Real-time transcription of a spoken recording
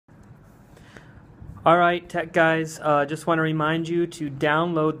Alright, tech guys, just want to remind you to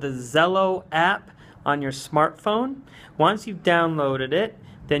download the Zello app on your smartphone. Once you've downloaded it,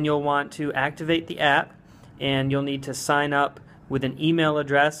 then you'll want to activate the app, and you'll need to sign up with an email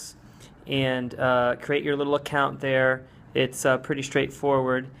address and create your little account there. It's pretty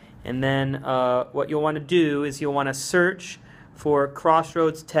straightforward. And then what you'll want to do is you'll want to search for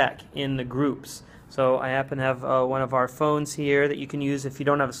Crossroads Tech in the groups. So I happen to have one of our phones here that you can use if you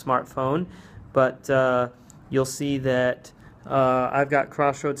don't have a smartphone. But you'll see that I've got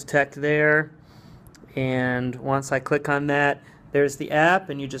Crossroads Tech there, and once I click on that, there's the app,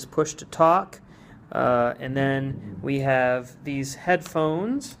 and you just push to talk, and then we have these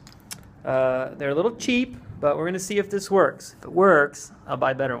headphones. They're a little cheap, but we're going to see if this works. If it works, I'll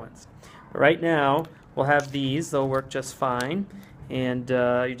buy better ones. But right now, we'll have these. They'll work just fine, and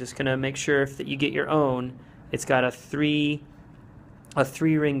you're just going to make sure that you get your own. It's got a three-ring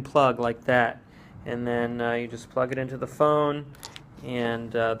plug like that, and then you just plug it into the phone.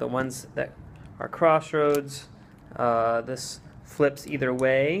 And the ones that are Crossroads, this flips either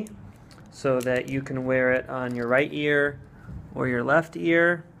way so that you can wear it on your right ear or your left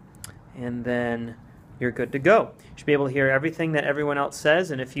ear, and then you're good to go. You should be able to hear everything that everyone else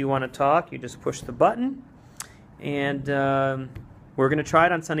says, and if you want to talk, you just push the button. And we're going to try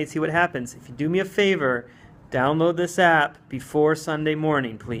it on Sunday and see what happens. If you do me a favor, download this app before Sunday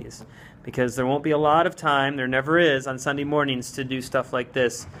morning, please, because there won't be a lot of time, there never is, on Sunday mornings to do stuff like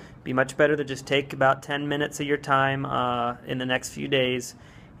this. It'd be much better to just take about 10 minutes of your time in the next few days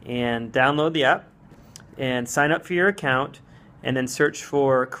and download the app and sign up for your account, and then search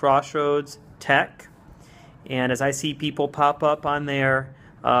for Crossroads Tech. And as I see people pop up on there,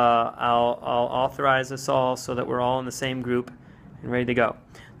 I'll authorize us all so that we're all in the same group and ready to go.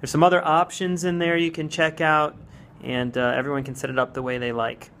 There's some other options in there you can check out, and everyone can set it up the way they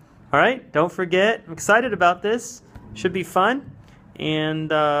like. Alright, don't forget, I'm excited about this. Should be fun, and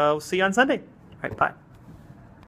we'll see you on Sunday. Alright, bye.